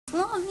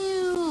Love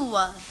you.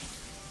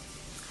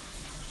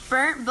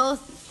 Burnt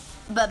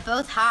but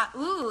both hot.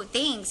 Ooh,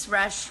 thanks,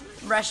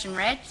 Russian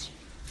Rich.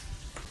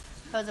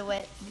 That was a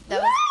wet.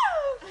 That was.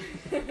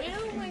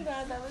 Oh my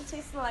god, that would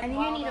taste like. I think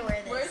I need to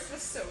wear this. Where's the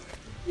soap?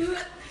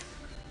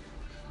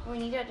 We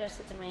need to adjust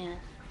it to my head.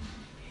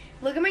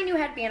 Look at my new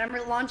headband. I'm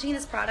launching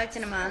this product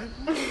in a month.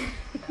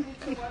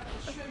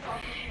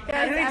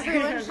 Guys,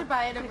 everyone should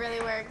buy it. It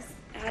really works.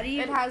 How do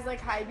you? It has like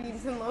high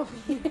beams and low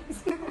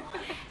beams.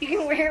 You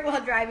can wear it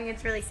while driving.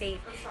 It's really safe.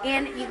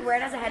 And you can wear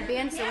it as a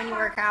headband, so when you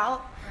work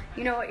out,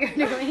 you know what you're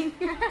doing.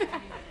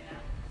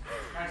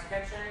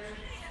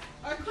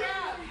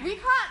 We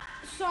caught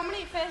so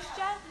many fish,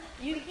 Jeff.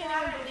 You can't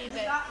even believe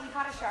it. We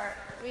caught a shark.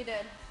 We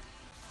did.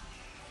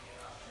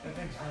 That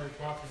thing's very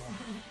popular.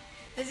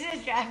 This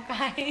is Jeff,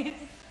 guys.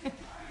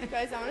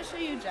 Guys, I want to show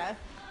you Jeff.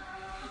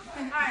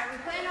 Alright, we're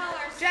playing all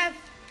our Jeff.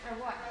 Or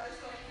what?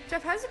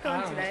 Jeff, how's it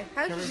going today?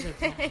 How's your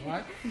day?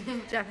 What?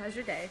 Jeff, how's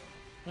your day?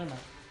 Wait a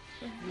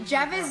minute.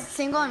 Jeff is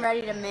single and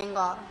ready to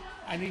mingle.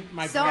 I need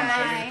my So am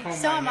I.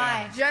 So am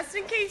I. Just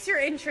in case you're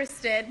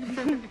interested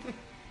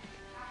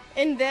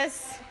in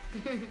this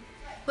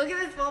Look at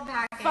this full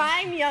package.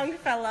 fine young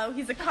fellow.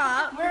 He's a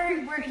cop.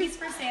 He's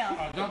for sale.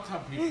 Oh, don't tell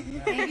people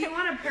that. If you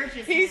want to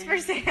purchase He's him, for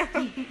sale.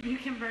 you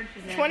can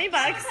purchase it. $20.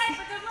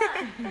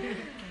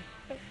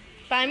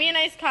 Buy me a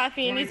nice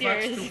coffee and he's 20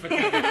 bucks, yours. stupid.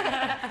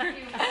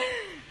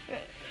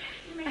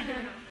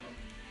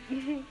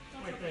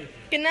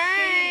 Good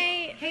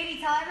night. Katie,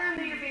 tell everyone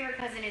who your favorite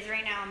cousin is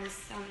right now on this.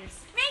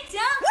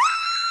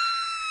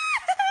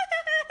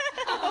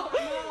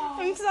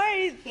 I'm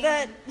sorry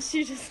that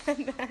she just said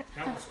that.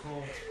 That was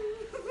cool.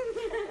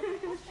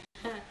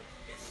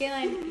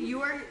 Kaylin,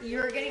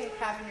 you're getting a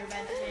crab in your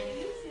bed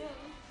tonight.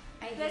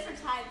 You guys are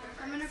tired.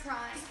 I'm gonna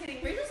cry. Just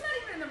kidding. Rachel's not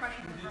even in the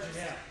running for first.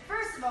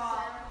 First of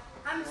all,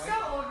 I'm so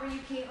over you,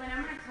 Caitlin.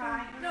 I'm gonna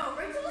cry. No,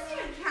 Rachel doesn't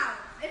even count.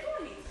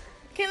 Everyone needs her.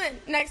 Caitlin,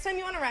 next time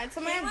you want to ride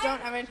somewhere,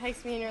 don't ever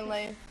text me in your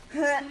life. I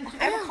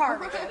have a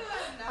car.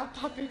 I'll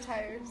pop your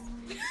tires.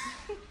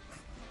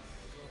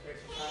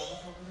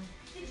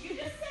 Did you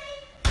just say?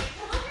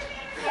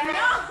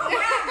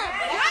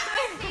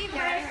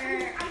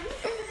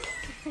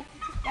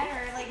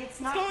 Better, like it's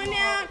not Going cool.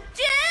 down.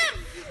 Jim!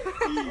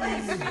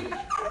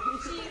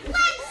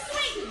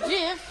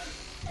 Jim.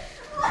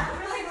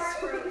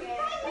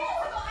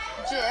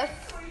 Jim.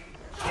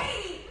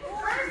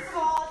 First of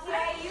all,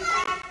 today you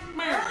had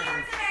earlier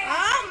today.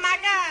 Oh my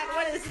god,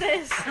 what is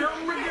this? We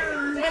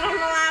don't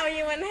allow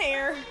you in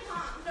here.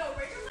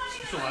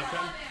 So what,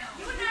 then?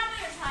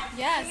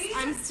 Yes,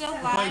 I'm still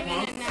live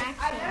and in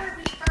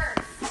action.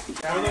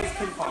 What are those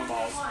ping pong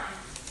balls?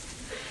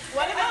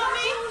 What about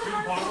me?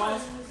 Ping pong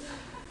balls?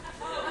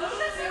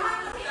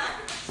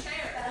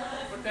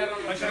 Put that on.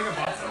 I should have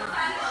bought some.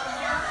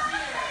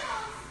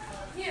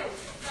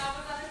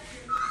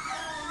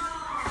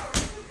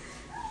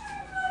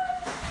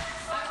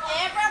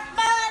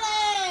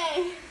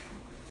 Everybody!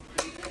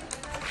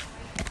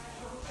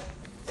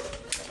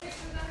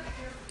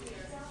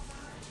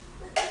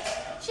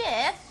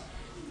 Jeff.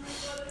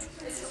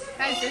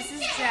 Guys, this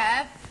is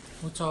Jeff.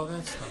 What's all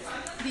that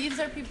stuff? These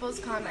are people's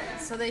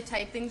comments. So they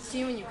type things to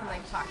you and you can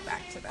like talk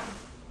back to them.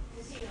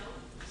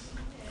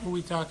 Who are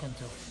we talking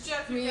to?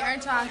 We are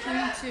talking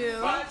to...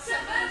 A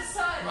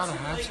lot of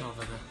hats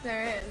over there.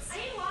 There is.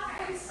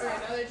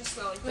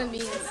 The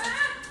means.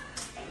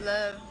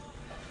 Love.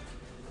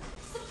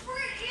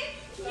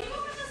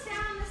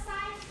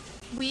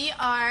 We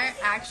are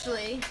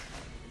actually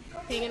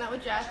hanging out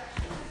with Jeff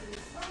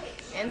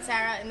and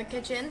Sarah in the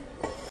kitchen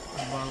A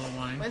bottle of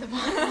wine. with a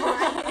bottle of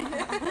wine.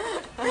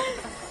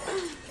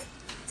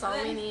 That's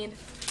all we need.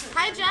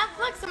 Hi, Jeff.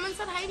 Look, someone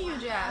said hi to you,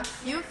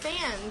 Jeff. You have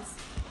fans.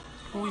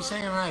 Who are we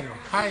saying hi to?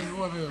 Hi,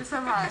 whoever you're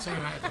saying hi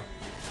to.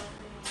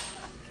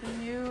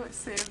 Can you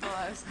save the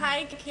last?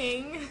 Hi,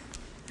 King.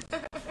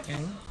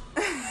 King?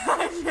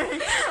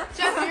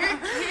 Jeff, you're a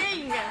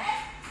king.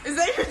 Is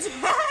that your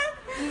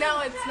dad?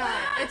 No, it's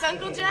not. It's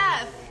Uncle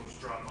Jeff.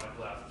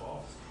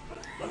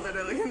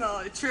 Literally,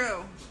 no,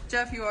 true.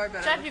 Jeff, you are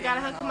better. Jeff, you looking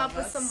gotta than hook him all up of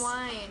with us. some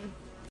wine.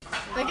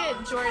 Look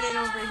at Jordan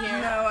over here.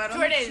 No, I don't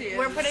Jordan, think she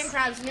we're is. putting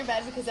crabs in your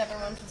bed because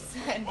everyone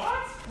said.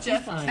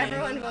 Jeff,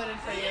 Everyone voted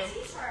for you.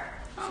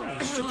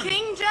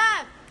 King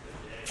Jeff.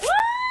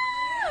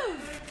 Woo!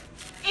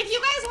 If you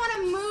guys want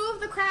to move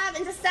the crab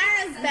into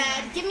Sarah's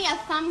bed, give me a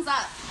thumbs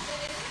up.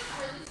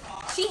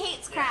 She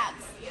hates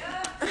crabs.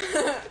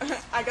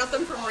 I got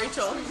them from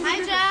Rachel.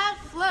 Hi,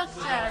 Jeff. Look,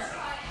 Jeff.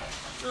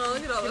 Oh,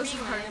 look at all this.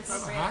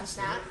 On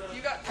Snap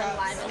You got and crabs.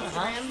 live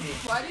Instagram.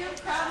 Why do you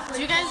have crabs?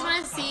 Do you guys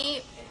want to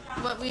see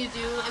what we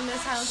do in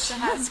this house to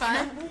have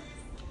fun?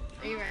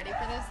 Are you ready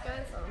for this,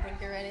 guys? I don't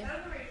think you're ready.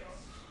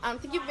 I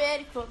don't think you're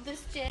ready for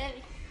this,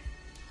 Jenny.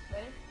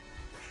 Ready?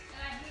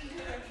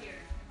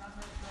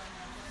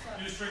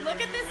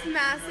 Look at this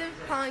massive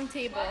pong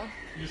table.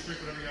 You just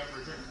drink whatever you got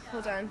for a drink.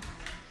 Hold on.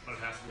 But it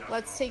has to be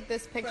Let's take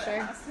this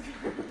picture.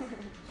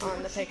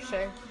 On the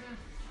picture.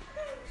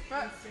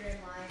 That's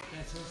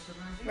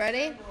Instagram?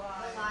 Ready? Live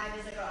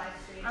is like a live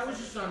stream. I was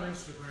just on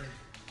Instagram.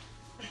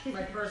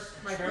 My first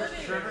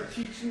Trevor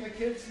teaching the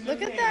kids.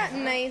 Look at that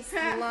nice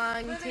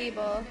long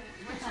table.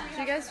 Did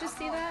you guys just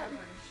see that?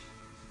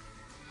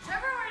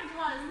 Trevor already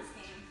won this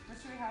game. What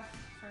should we have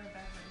for a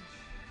beverage?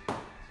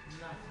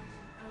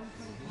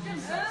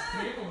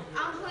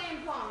 I'm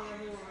playing pong,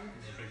 everyone.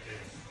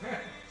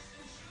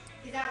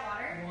 Is that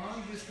water?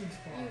 Long distance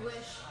ball. You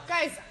wish.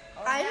 Guys,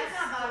 I'm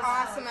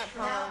awesome at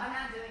No, pong. I'm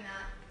not doing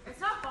that. It's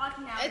not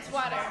vodka now. It's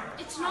water.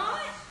 It's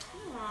not?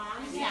 Come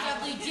on.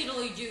 Definitely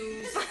diddly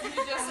doos.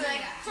 You just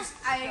like,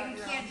 I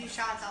can't do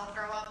shots. I'll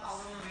throw up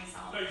all over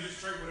myself. No, you just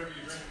drink whatever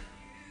you drink.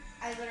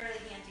 I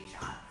literally can't do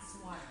shots.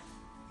 Water.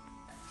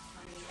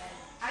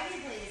 I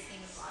can play this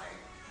game with water.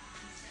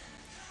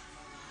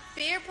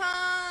 Beer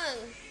pong.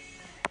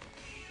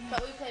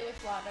 But we play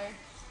with water.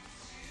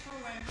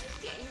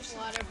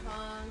 Water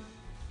pong.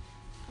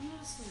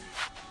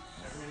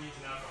 Everyone needs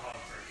an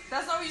alcoholic drink.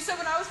 that's not what you said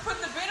when I was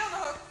putting the bait on the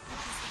hook.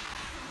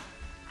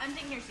 I'm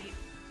taking your seat.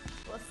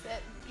 We'll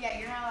sit. Yeah,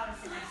 you're not allowed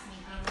to sit next to me.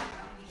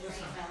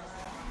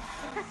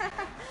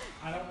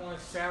 I don't want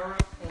Sarah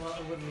or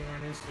Olivia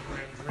on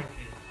Instagram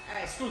drinking.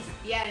 Alright, Excuse me.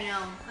 Yeah,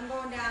 no. I'm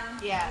going down.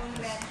 Yeah. Going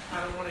to bed.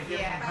 I don't want to hear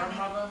Yeah. from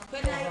her mother.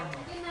 Good night. Or her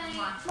mother. Good night.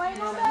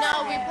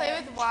 No, we play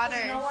with You know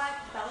water. what?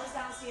 Bella's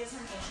downstairs.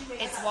 Her name. She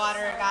wakes It's up.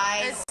 water,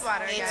 guys. It's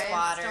water, It's guys.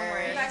 water. Don't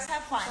worry. You guys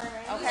have fun,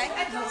 okay?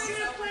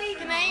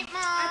 Good night,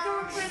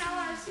 Mom.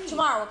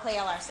 Tomorrow we'll play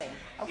LRC.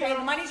 Okay, the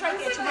money's right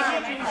there tomorrow.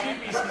 We'll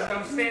play it.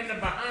 I'm standing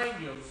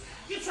behind you.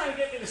 You're trying to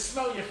get me to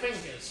smell your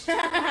fingers.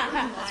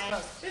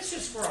 It's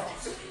just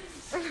gross.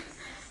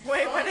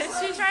 Wait, what did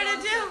she try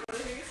to do?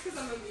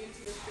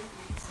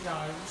 No,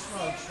 I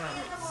smell shrimp.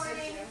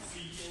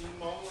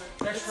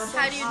 That's shrimp.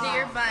 How do you do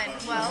your bun?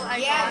 Well, I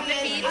go on the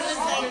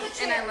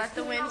beach and I let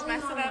the wind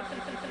mess it up.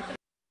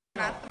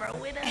 Not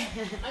throw it up.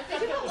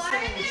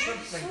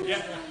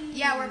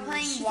 Yeah, we're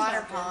playing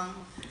water pong.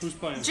 Who's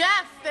playing?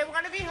 Jeff, they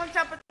want to be hooked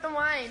up with the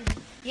wine.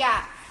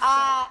 Yeah.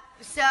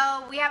 So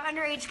we have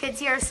underage kids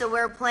here, so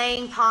we're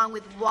playing pong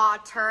with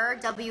water,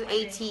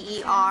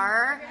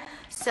 W-A-T-E-R.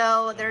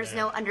 So there's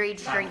no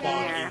underage drinking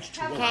here.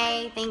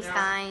 Okay, thanks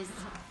guys.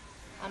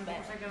 I'm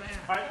back.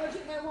 Go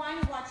drink my wine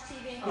and watch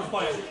TV. Who's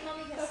playing? Did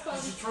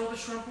you throw the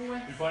shrimp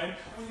away You playing?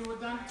 when you were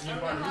done?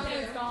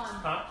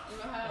 Huh?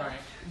 Right.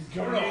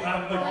 Go to I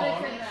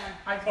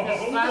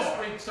because last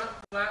week,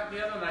 the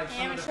other night,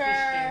 some of the fish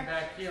came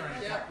back here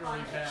and it got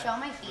really bad. Show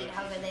my feet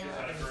how good they I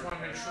look. just want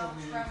to make sure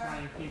we were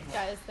trying people.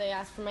 Guys, they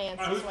asked for my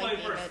answers, Who's so I playing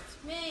gave first?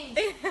 it. Me.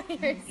 You,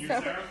 You're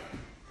so... Sarah?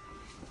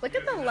 Look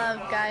at the love,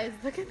 guys.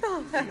 Look at the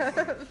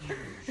love.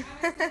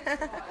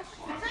 That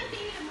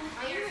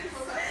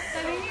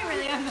made me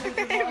really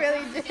uncomfortable. It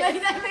really did.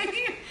 Like, that made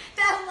me,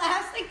 that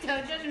last like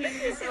toe touch made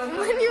me so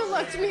When you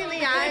looked me in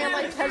the eye and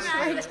like touched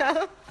my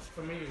toe.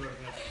 For me, it was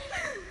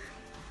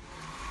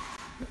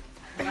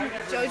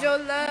Jojo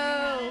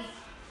Low.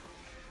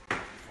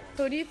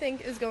 Who do you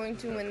think is going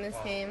to win this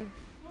game?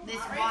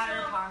 This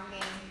water pong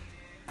game.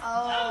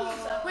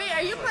 Oh. Wait,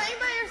 are you playing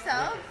by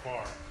yourself?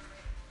 Far.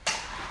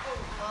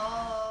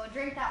 Oh,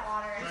 drink that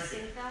water. I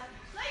think that.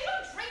 No, you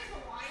don't drink the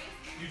wine.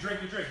 You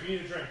drink, you drink. You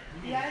need a drink.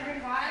 You gotta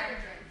drink water.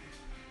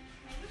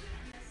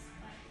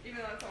 Even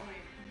though it's only.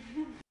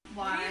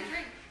 Water.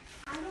 Drink.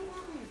 I don't want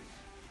one.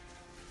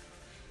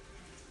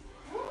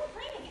 Who are we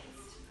playing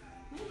against?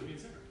 Olivia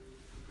and Sarah.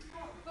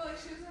 But like,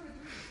 she doesn't have a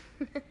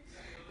drink.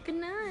 Good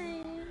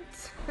night.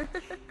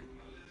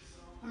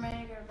 I'm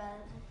ready to go to bed.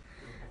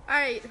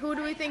 Alright, who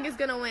do we think is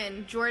gonna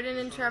win? Jordan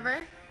and Trevor?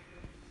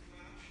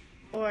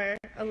 Or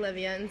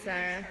Olivia and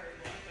Sarah?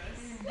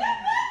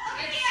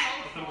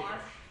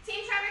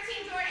 Team Trevor,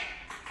 Team Jordan.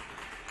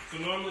 So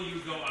normally you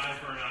go eye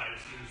for an eye to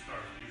see who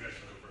starts. You guys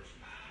should go first.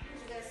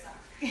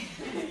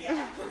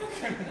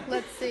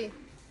 Let's see.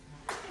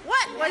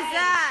 What was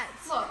that?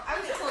 Look, I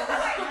was close.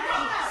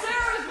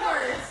 Sarah's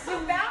words. You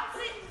bounce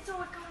it so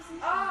it goes in.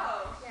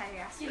 Oh. Yeah,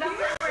 yeah. You got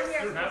this right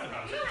here. You have to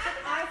bounce it. Oh,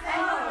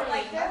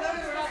 like, I thought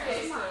we were not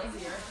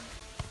easier.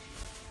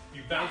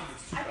 You bounce it,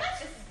 it's too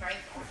fast. This is very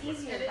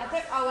Easier.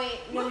 Oh wait,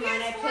 never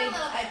mind. I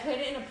put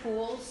it in a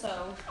pool,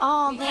 so.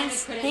 Oh,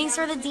 thanks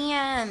for the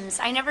DMs.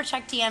 I never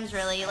check DMs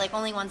really, like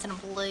only once in a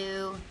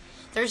blue.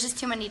 There's just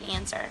too many to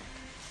answer.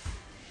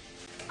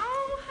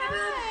 Oh,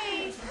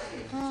 hi.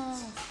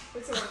 Oh.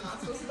 Wait, so we're not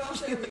supposed to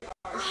bounce it?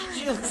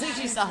 She looks like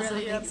she saw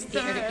something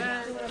scary.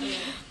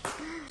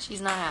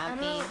 She's not I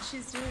don't know happy. what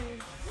she's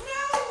doing.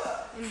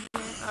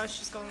 Oh,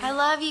 she's going. I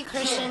love you,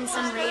 Christian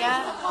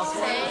Sanria.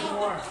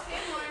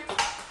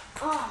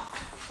 Oh,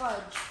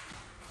 fudge.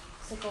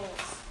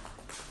 Sickles.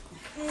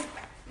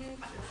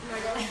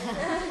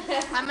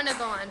 I'm gonna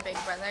go on Big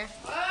Brother.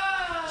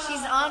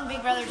 She's on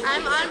Big Brother 20.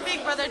 I'm on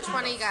Big Brother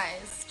 20,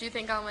 guys. Do you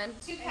think I'll win?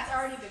 It's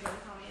already bigger than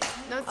Tommy.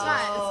 No, it's Oh,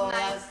 not.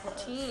 that's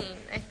It's 19,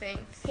 I think.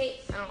 Kate.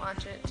 I don't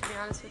watch it, to be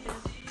honest with you.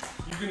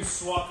 You can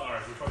swat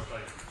ours. We're supposed to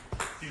like,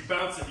 if you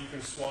bounce it, you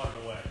can swat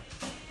it away.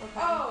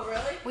 Oh,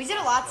 really? We did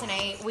a lot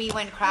tonight. We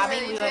went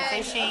crabbing, we went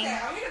fishing.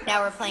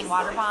 Now we're playing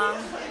water pong.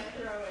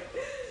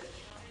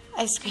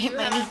 I scraped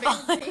my knee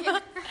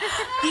falling.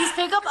 These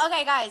pickup,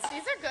 okay, guys.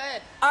 These are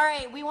good. All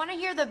right, we want to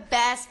hear the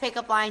best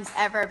pickup lines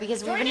ever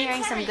because we've been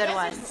hearing some good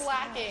ones.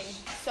 Slacking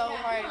so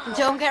hard.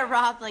 Don't get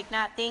robbed like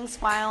Nat. Thanks,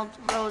 Wild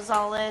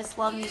Rosales.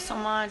 Love you so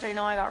much. I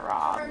know I got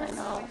robbed. I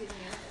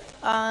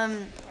know.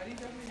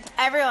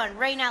 Everyone,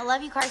 right now,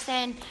 love you,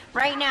 Carson.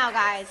 Right now,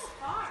 guys,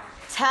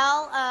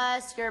 tell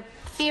us your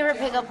favorite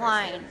pickup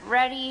line.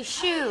 Ready,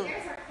 shoot.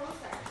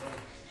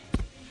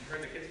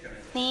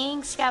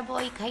 Thanks, yeah,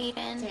 boy,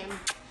 Kaden.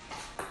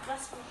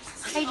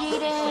 Hi,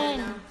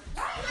 Jaden.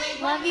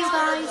 Love you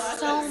guys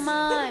so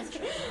much.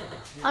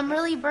 I'm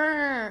really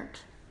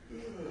burnt.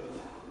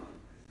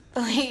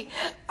 Wait,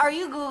 are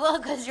you Google?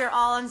 Because you're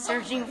all I'm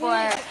searching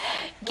for.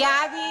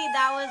 Gabby,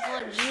 that was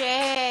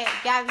legit.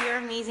 Gabby, you're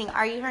amazing.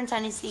 Are you from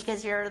Tennessee?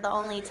 Because you're the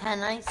only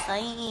 10 I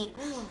see.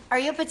 Are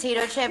you a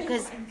potato chip?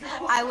 Because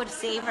I would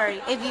savor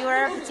you. If you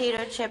were a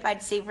potato chip,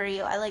 I'd savor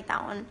you. I like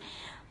that one.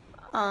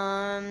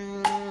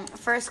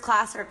 First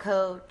class or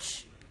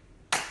coach?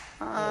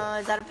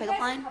 Is that a pickup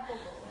line?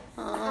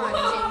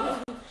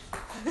 I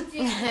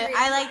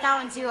like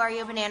that one too. Are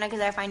you a banana?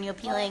 Because I find you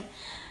appealing.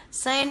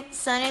 Sun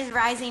is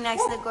rising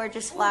next to the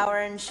gorgeous flower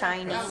and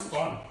shining. That's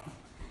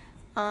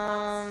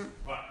fun.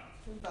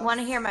 Want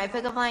to hear my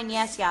pickup line?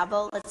 Yes,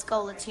 Yabo. Let's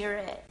go. Let's hear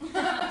it. You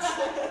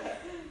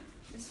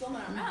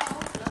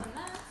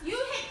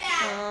hit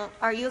that.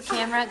 Are you a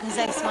camera? Because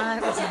I smile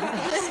every time I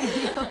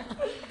see you.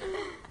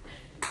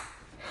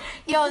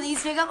 Yo,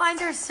 these pickup lines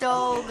are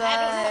so good. I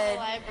don't have a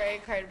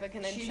library card, but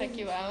can I check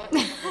you out?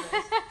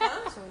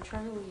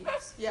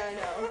 Yeah, I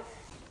know.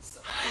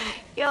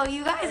 Yo,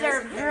 you guys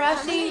are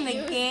crushing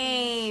the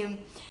game.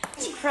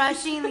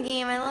 Crushing the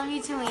game. I love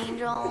you too,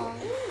 Angel.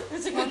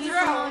 It's a Love good you so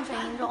throw. much,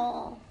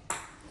 Angel.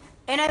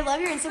 And I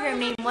love your Instagram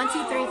name. 1,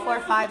 2, 3, 4,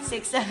 5,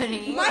 6, 7,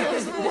 8. Mine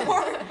was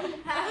more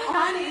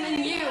on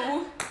than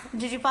you.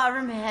 Did you fall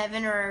from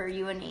heaven or are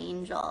you an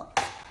angel?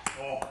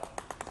 Oh.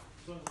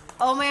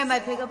 Oh man, my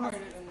pickup line.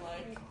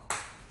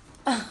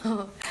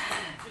 Oh,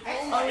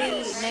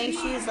 wait, nice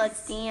shoes.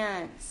 Let's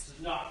dance.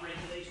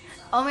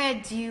 Oh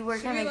man, do you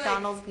work at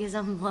McDonald's? Because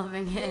I'm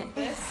loving it.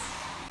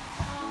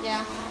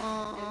 Yeah.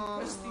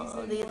 Oh,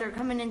 they're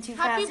coming in too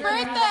Happy fast.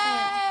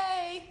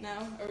 birthday!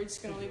 No? Are we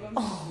just gonna leave them?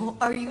 Oh,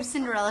 are you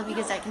Cinderella?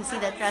 Because I can see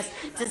that dress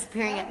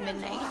disappearing at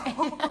midnight.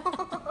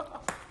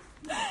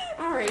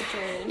 Alright,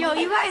 Jared. Yo,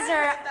 you guys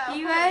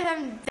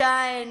have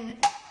done.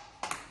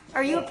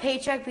 Are you a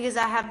paycheck? Because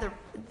I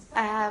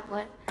have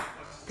what?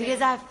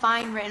 Because I have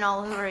fine written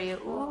all over you.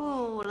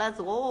 Ooh, let's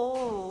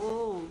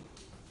go.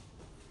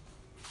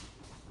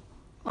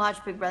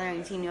 Watch Big Brother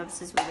and Teen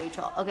Obsessed with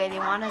Rachel. Okay, they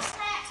want us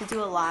to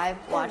do a live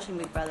watching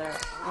Big Brother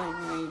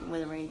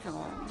with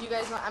Rachel. You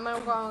guys want, I'm gonna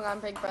go on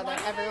Big Brother.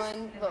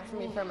 Everyone vote for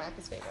me for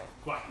America's favorite.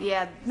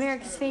 Yeah,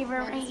 America's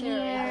favorite right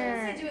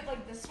here. Do it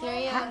like this Here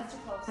you go.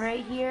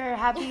 Right here.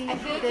 Happy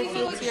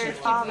 50th to your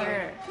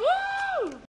father. Woo!